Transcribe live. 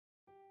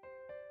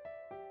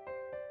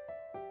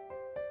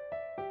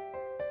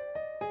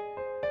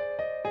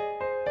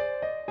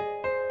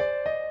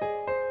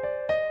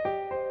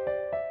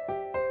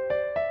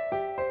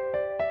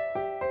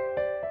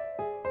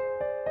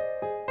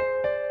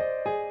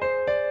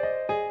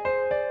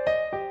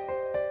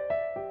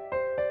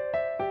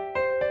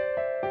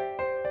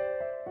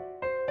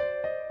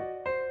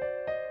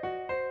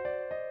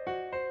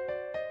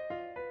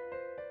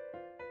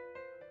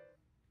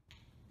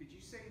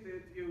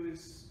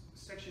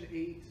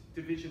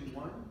Division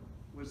 1?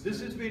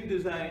 This has been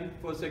designed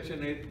for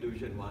Section 8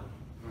 Division 1.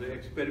 The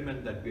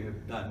experiment that we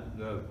have done,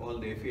 all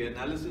the FE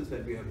analysis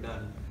that we have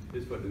done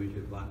is for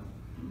Division 1.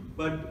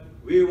 But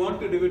we want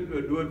to do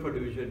it for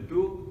Division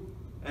 2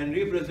 and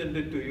represent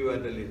it to you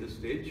at a later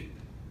stage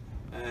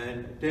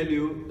and tell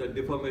you that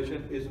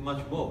deformation is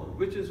much more,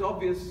 which is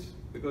obvious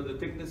because the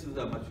thicknesses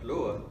are much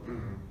lower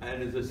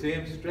and it's the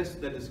same stress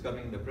that is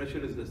coming, the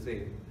pressure is the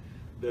same.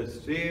 The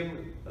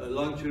same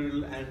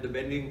longitudinal and the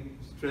bending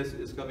stress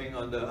is coming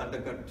on the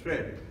undercut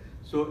thread.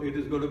 So it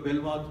is going to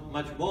build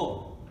much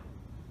more.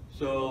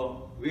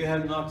 So we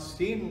have not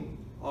seen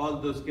all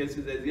those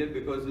cases as yet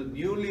because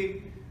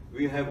newly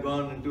we have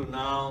gone into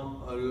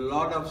now a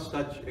lot of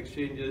such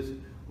exchanges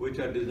which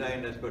are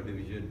designed as per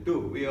Division 2.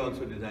 We are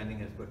also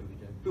designing as per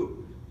Division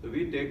 2. So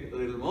we take a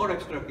little more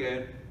extra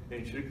care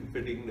in shrink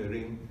fitting the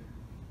ring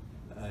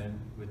and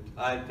with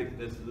high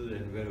thicknesses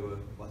and wherever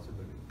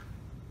possible.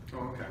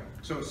 Oh, okay.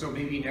 So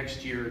maybe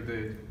next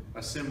year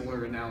a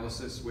similar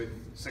analysis with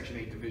Section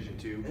 8 Division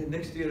 2. And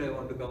next year I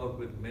want to come up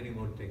with many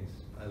more things.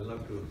 I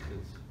love to,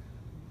 since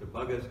the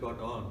bug has got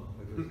on.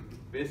 Because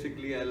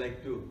basically I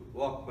like to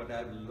walk, but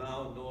I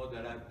now know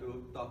that I have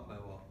to talk my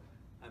walk.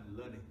 I'm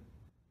learning.